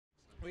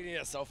We need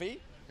a selfie.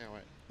 Yeah,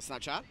 wait.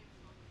 Snapchat.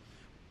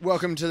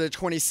 Welcome to the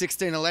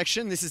 2016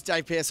 election. This is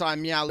Dave PSI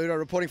and Meow Ludo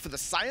reporting for the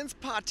Science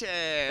Party.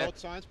 Vote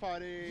Science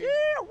Party. Yeah,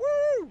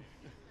 woo!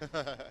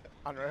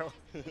 Unreal.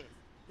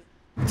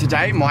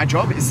 Today, my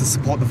job is to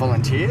support the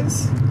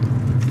volunteers.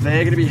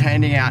 They're going to be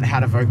handing out how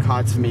to vote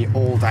cards for me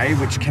all day,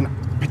 which can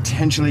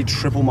potentially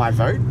triple my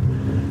vote.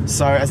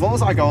 So as long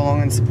as I go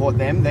along and support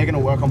them, they're going to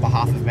work on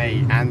behalf of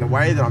me. And the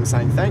way that I'm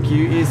saying thank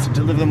you is to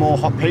deliver them all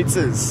hot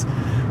pizzas,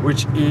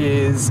 which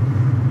is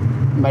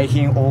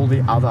making all the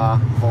other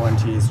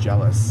volunteers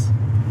jealous.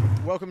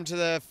 Welcome to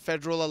the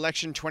federal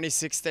election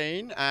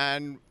 2016,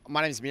 and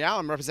my name is Meow.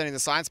 I'm representing the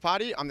Science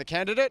Party. I'm the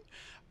candidate.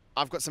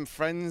 I've got some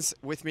friends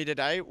with me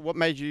today. What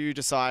made you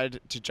decide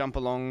to jump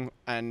along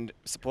and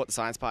support the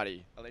Science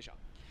Party, Alicia?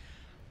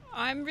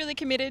 I'm really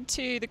committed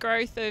to the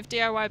growth of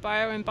DIY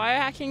bio and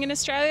biohacking in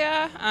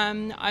Australia.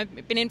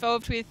 I've been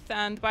involved with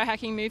the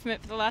biohacking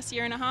movement for the last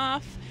year and a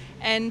half,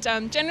 and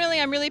generally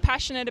I'm really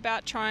passionate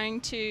about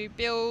trying to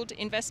build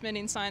investment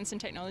in science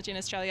and technology in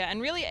Australia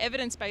and really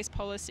evidence-based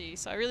policy.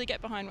 So I really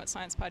get behind what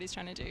Science Party is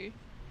trying to do.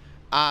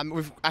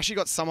 We've actually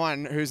got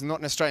someone who's not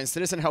an Australian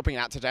citizen helping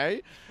out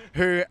today,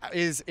 who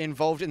is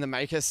involved in the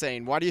maker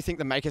scene. Why do you think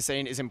the maker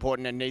scene is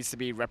important and needs to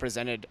be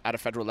represented at a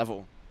federal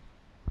level?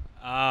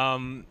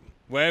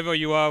 Wherever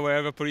you are,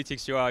 wherever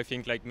politics you are, I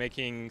think like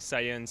making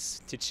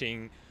science,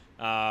 teaching,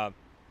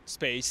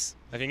 space,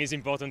 I think is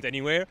important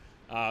anywhere.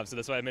 So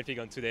that's why I'm helping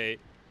on today.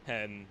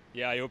 And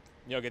yeah, I hope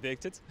you'll get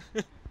elected.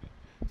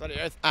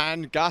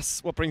 And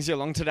Gus, what brings you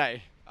along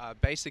today?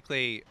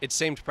 Basically, it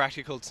seemed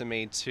practical to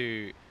me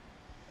to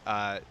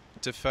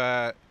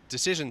defer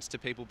decisions to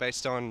people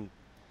based on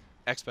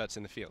experts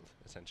in the field,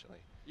 essentially.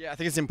 Yeah, I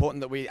think it's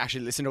important that we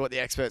actually listen to what the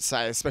experts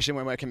say, especially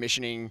when we're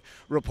commissioning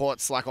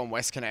reports like on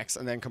WestConnex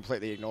and then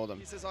completely ignore them.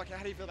 He says, like,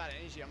 how do you feel about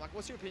energy? I'm like,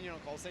 what's your opinion on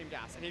coal seam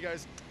gas? And he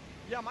goes,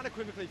 yeah, I'm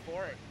unequivocally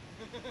for it.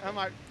 I'm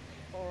like,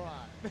 all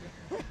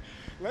right,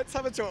 let's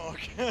have a talk.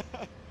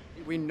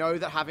 We know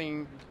that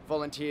having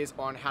volunteers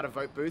on how to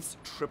vote booths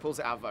triples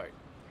our vote,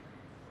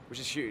 which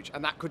is huge.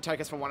 And that could take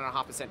us from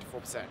 1.5% to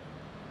 4%.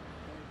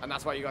 And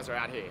that's why you guys are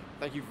out here.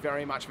 Thank you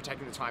very much for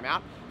taking the time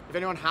out. If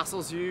anyone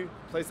hassles you,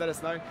 please let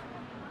us know.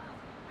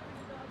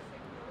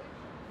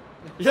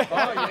 Yeah.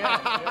 Oh,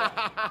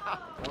 yeah.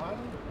 1,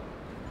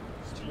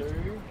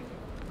 2.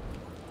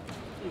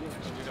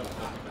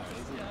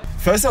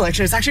 First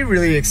election, it's actually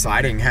really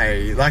exciting,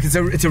 hey. Like, it's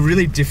a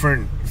really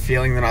different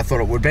feeling than I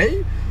thought it would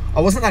be.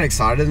 I wasn't that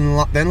excited,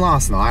 and then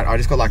last night I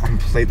just got like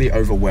completely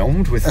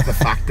overwhelmed with the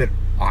fact that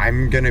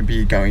I'm going to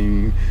be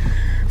going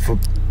for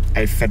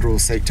a federal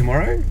seat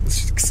tomorrow. It's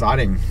just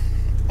exciting.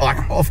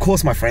 Like, of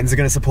course my friends are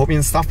going to support me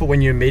and stuff, but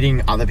when you're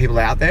meeting other people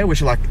out there,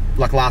 which are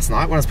like last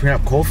night when I was picking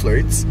up call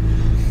flutes,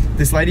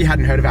 this lady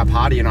hadn't heard of our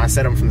party, and I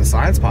said I'm from the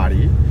Science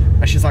Party,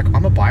 and she's like,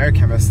 I'm a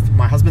biochemist,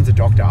 my husband's a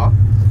doctor,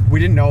 we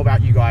didn't know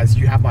about you guys,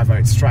 you have my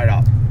vote, straight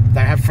up.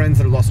 They have friends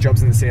that have lost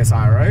jobs in the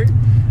CSIRO,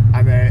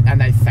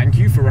 and they thank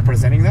you for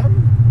representing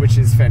them, which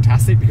is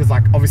fantastic, because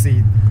like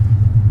obviously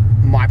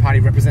my party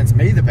represents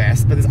me the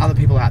best, but there's other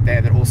people out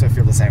there that also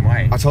feel the same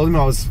way. I told him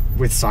I was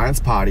with Science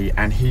Party,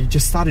 and he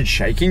just started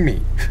shaking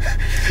me.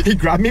 He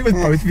grabbed me with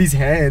both of his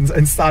hands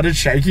and started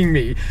shaking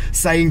me,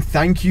 saying,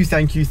 thank you,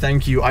 thank you,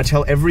 thank you. I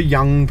tell every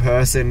young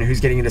person who's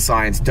getting into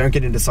science, don't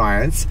get into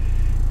science,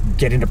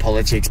 get into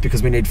politics,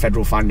 because we need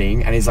federal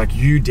funding. And he's like,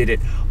 you did it.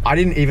 I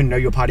didn't even know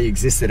your party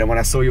existed, and when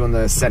I saw you in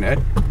the Senate,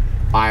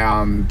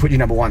 I put you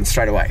number 1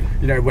 straight away.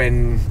 You know,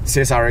 when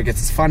CSIRO gets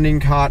its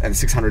funding cut and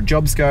 600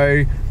 jobs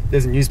go,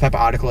 there's a newspaper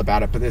article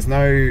about it, but there's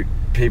no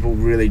people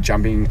really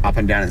jumping up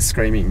and down and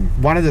screaming.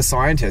 One of the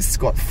scientists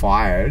got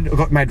fired, or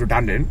got made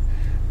redundant,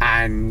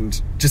 and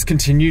just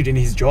continued in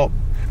his job.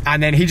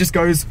 And then he just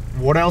goes,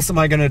 what else am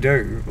I gonna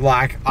do?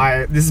 Like,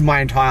 this is my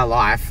entire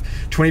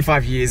life,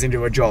 25 years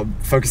into a job,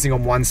 focusing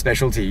on one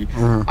specialty.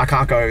 I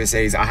can't go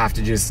overseas, I have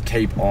to just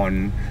keep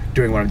on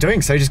doing what I'm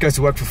doing. So he just goes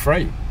to work for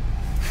free.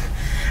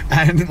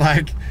 And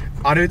like,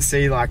 I don't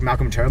see like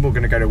Malcolm Turnbull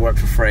going to go to work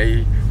for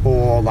free,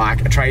 or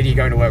like a tradie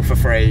going to work for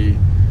free,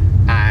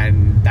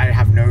 and they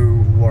have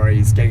no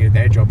worries getting into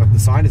their job, but the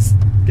scientist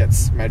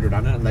gets made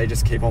redundant and they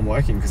just keep on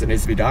working because it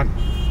needs to be done.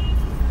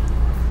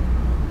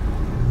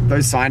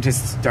 Those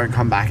scientists don't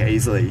come back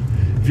easily.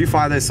 If you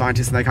fire those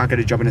scientists and they can't get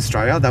a job in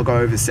Australia, they'll go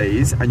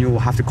overseas and you'll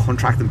have to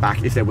contract them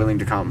back if they're willing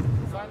to come.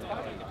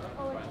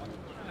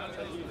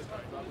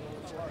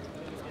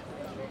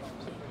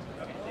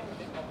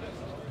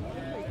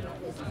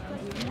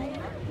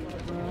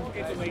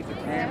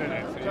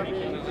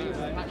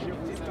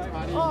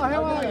 Oh,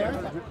 how are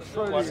you?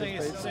 Well, seeing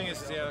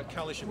as our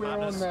coalition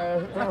partners.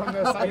 We're on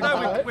the same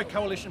side. We're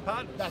coalition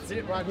partners. That's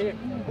it, right here.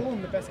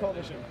 Boom, the best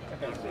coalition.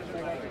 Okay.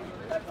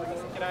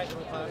 G'day.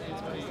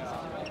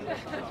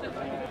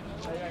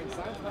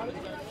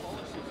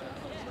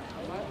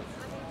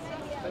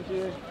 Thank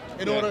you.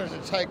 In order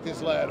to take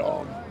this lad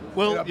on,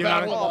 Well, you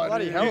know, oh,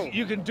 bloody hell.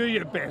 you can do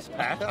your best,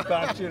 Pat,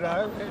 but you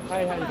know.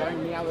 Hey, how you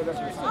going? Meow, Ludo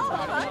from the Science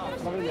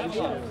Party. Lovely to meet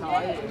you. How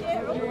are you?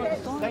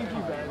 Thank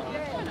you very much.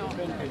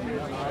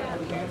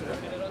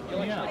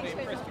 Yeah.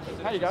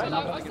 How you going?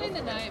 I've seen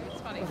the name,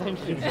 it's funny.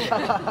 Thank you.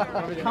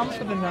 Come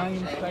for the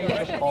name.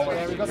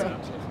 Yeah, we got some.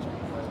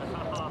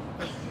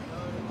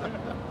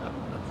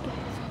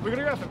 We're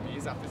gonna go for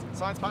beers after this.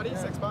 Science party,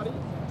 sex party,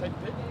 take a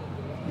pic.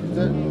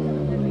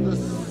 The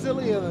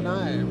sillier the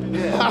name,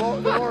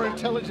 the more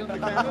intelligent the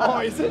candidate. Oh,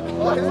 is it?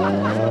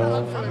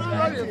 I'm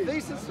writing a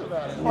thesis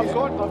about it. I've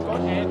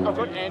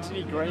got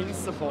Anthony Green's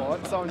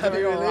support, so I'm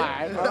doing all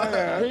right.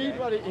 He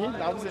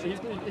loves it.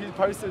 He's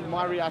posted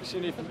my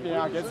reaction if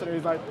I gets it.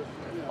 He's like,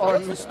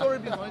 What's the story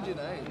behind your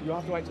name? you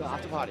have to wait till the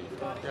after party.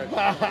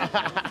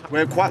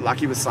 We're quite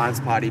lucky with Science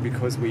Party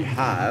because we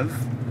have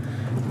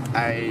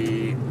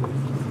a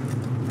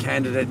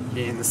candidate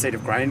in the seat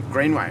of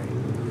Greenway,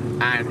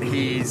 and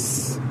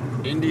he's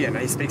Indian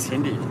and he speaks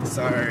Hindi,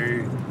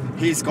 so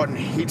he's gotten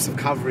heaps of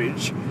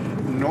coverage,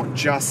 not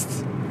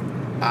just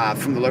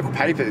from the local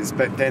papers,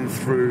 but then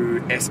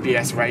through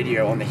SBS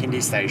radio on the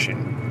Hindi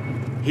station.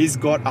 He's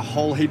got a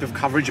whole heap of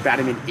coverage about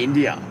him in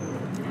India.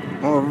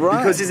 All right.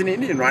 Because he's an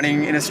Indian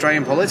running in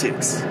Australian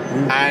politics,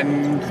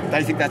 and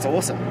they think that's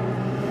awesome.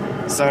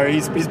 So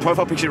his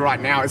profile picture right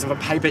now is of a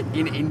paper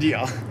in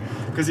India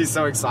because he's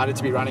so excited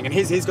to be running. And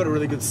he's got a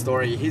really good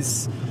story.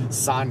 His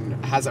son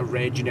has a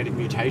rare genetic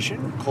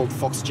mutation called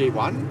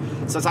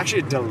FOXG1. So it's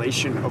actually a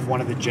deletion of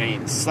one of the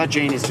genes. So that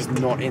gene is just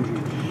not in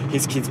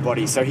his kid's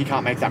body, so he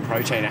can't make that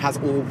protein. It has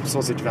all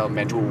sorts of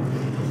developmental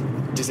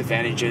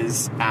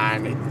disadvantages,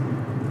 and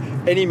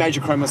any major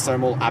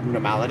chromosomal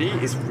abnormality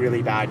is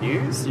really bad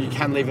news. You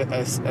can live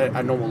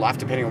a normal life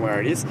depending on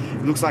where it is.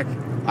 It looks like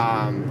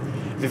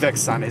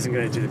Vivek's son isn't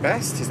going to do the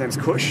best. His name's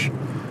Kush,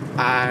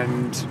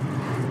 and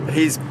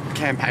he's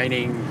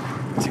campaigning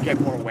to get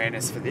more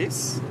awareness for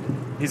this.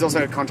 He's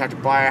also contacted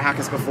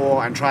biohackers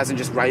before and tries and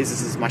just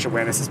raises as much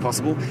awareness as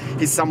possible.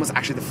 His son was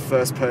actually the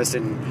first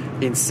person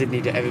in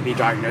Sydney to ever be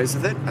diagnosed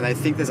with it, and they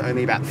think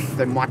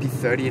there might be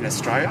 30 in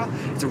Australia.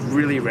 It's a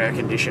really rare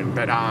condition,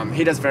 but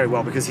he does very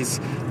well because he's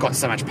got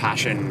so much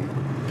passion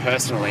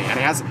personally, and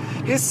he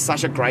has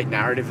such a great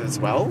narrative as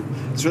well.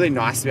 It's really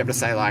nice to be able to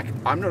say, like,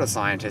 I'm not a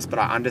scientist, but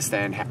I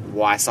understand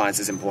why science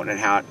is important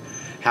and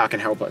how it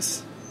can help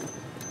us.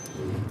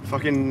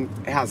 Fucking,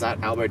 how's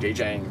that elbow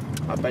DJing?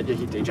 I bet you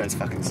he DJs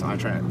fucking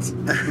psytrance.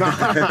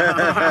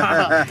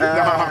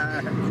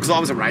 Because I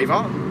was a raver,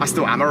 I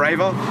still am a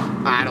raver,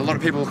 and a lot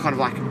of people kind of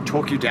like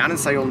talk you down and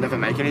say you'll never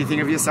make anything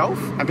of yourself.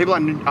 And people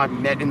I've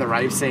met in the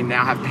rave scene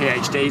now have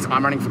PhDs.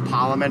 I'm running for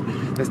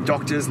parliament. There's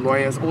doctors,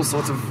 lawyers, all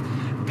sorts of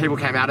people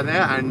came out of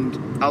there, and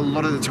a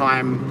lot of the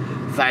time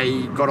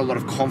they got a lot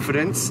of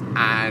confidence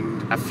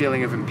and a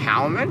feeling of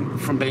empowerment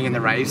from being in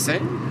the rave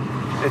scene.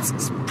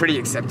 It's pretty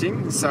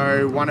accepting.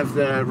 So one of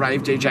the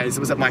rave DJs that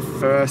was at my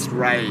first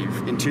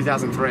rave in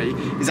 2003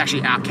 is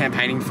actually out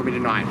campaigning for me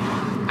tonight.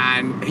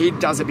 And he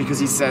does it because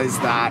he says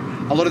that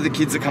a lot of the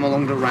kids that come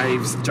along to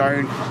raves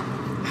don't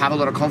have a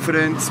lot of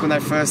confidence when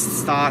they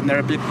first start and they're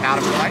a bit out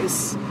of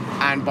place.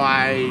 And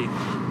by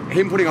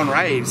him putting on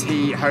raves,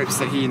 he hopes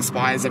that he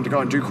inspires them to go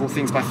and do cool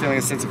things by feeling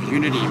a sense of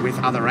unity with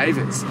other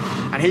ravers.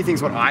 And he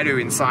thinks what I do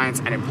in science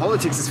and in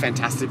politics is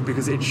fantastic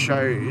because it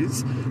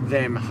shows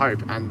them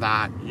hope and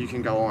that you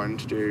can go on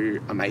to do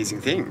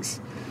amazing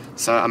things.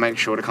 So I make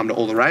sure to come to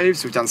all the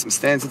raves. We've done some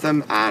stands at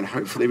them, and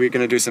hopefully we're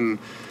going to do some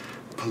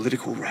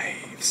political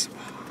raves.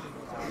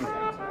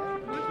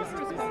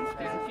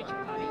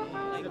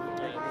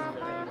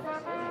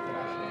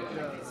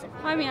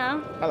 Hi Meow.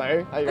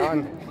 Hello, how you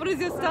going? What is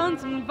your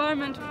stance on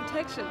environmental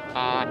protection?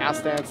 Our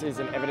stance is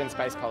an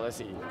evidence-based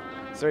policy.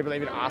 So we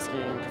believe in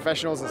asking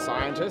professionals and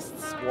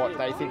scientists what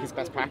they think is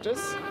best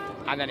practice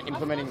and then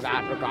implementing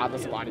that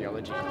regardless of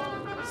ideology.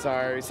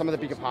 So some of the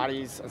bigger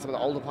parties and some of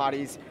the older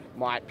parties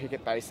might pick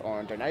it based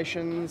on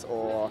donations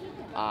or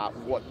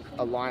what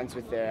aligns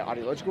with their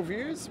ideological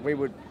views. We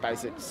would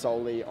base it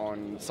solely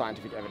on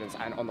scientific evidence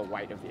and on the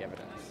weight of the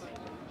evidence.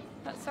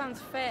 That sounds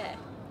fair.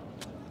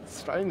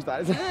 Strange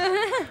that, isn't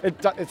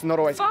it? It's not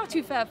always... Far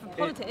too fair for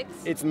politics.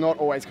 It's not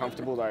always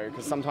comfortable though,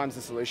 because sometimes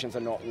the solutions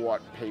are not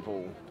what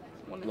people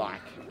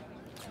like.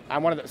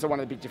 And one of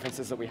the big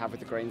differences that we have with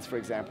the Greens, for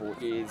example,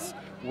 is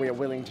we are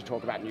willing to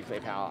talk about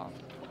nuclear power.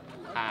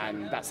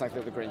 And that's something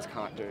that the Greens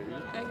can't do.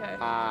 Okay.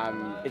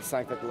 It's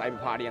something that the Labor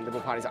Party and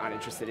Liberal parties aren't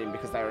interested in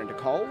because they are into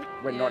coal.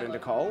 We're not into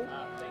coal,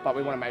 but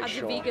we want to make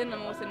sure... As a vegan,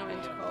 I'm also not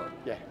into coal.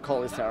 Yeah,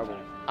 coal is terrible.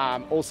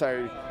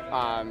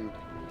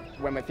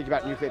 When we think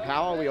about nuclear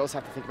power, we also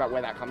have to think about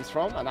where that comes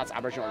from, and that's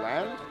Aboriginal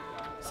land.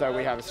 So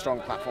we have a strong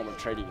platform of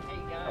treaty,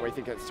 and we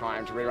think it's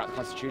time to rewrite the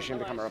Constitution,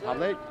 become a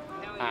republic,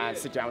 and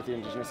sit down with the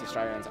Indigenous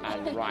Australians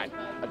and write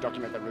a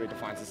document that really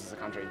defines us as a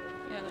country.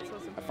 Yeah, that's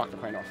awesome. And fuck the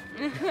Queen off.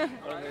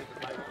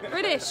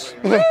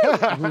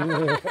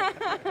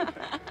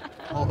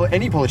 Well,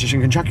 any politician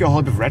can chuck you a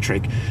whole heap of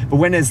rhetoric, but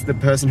when there's the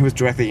person who is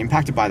directly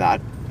impacted by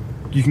that,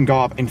 you can go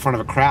up in front of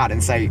a crowd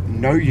and say,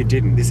 no, you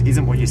didn't. This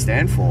isn't what you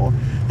stand for.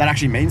 That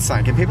actually means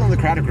something. And people in the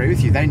crowd agree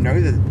with you. They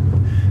know that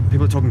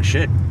people are talking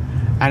shit.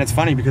 And it's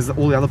funny because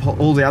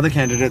all the other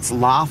candidates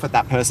laugh at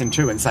that person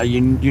too and say,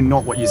 you're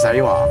not what you say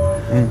you are.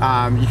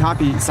 You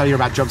can't say you're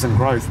about jobs and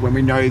growth when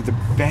we know the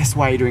best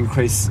way to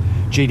increase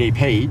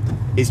GDP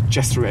is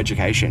just through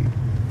education.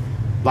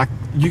 Like,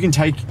 you can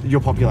take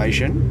your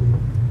population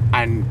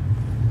and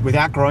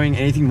without growing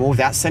anything more,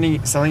 without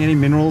selling any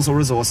minerals or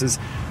resources,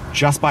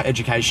 just by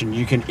education,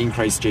 you can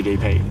increase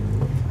GDP.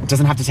 It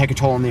doesn't have to take a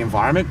toll on the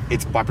environment.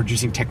 It's by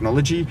producing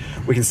technology.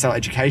 We can sell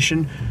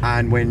education.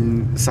 And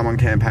when someone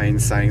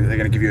campaigns saying that they're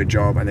going to give you a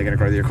job and they're going to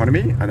grow the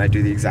economy, and they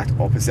do the exact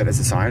opposite as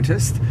a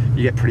scientist,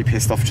 you get pretty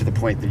pissed off to the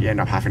point that you end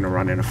up having to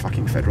run in a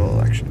fucking federal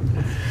election.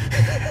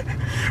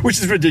 Which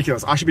is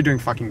ridiculous. I should be doing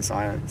fucking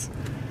science.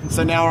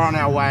 So now we're on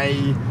our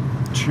way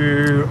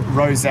to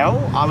Roselle.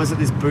 I was at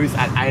this booth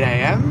at 8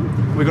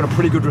 a.m. We got a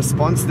pretty good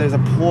response. There's a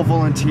poor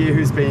volunteer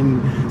who's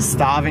been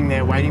starving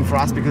there waiting for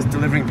us because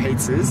delivering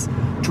pizzas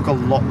took a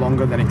lot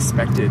longer than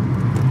expected.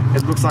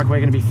 It looks like we're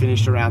going to be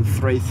finished around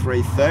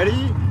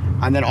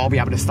 3:30, and then I'll be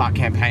able to start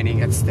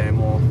campaigning at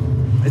Stanmore.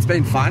 It's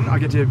been fun. I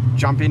get to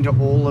jump into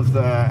all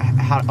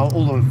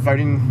the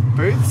voting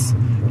booths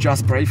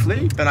just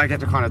briefly, but I get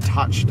to kind of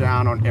touch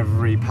down on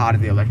every part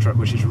of the electorate,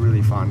 which is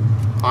really fun.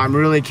 I'm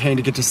really keen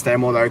to get to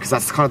Stanmore though, because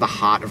that's kind of the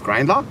heart of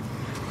Grayndler,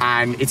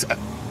 and it's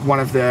one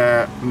of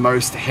the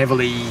most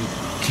heavily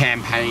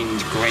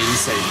campaigned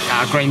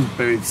green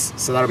booths,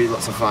 so that'll be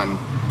lots of fun.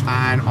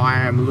 And I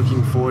am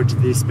looking forward to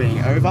this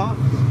being over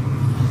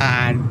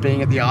and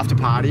being at the after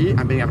party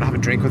and being able to have a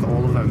drink with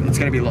all of them. It's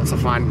going to be lots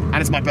of fun. And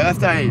it's my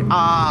birthday.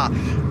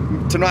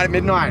 Tonight at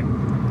midnight,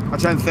 I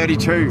turned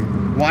 32,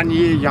 1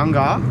 year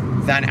younger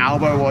than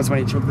Albo was when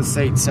he took the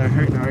seat. So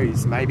who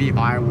knows, maybe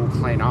I will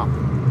clean up.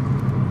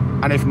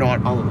 And if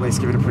not, I'll at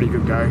least give it a pretty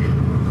good go.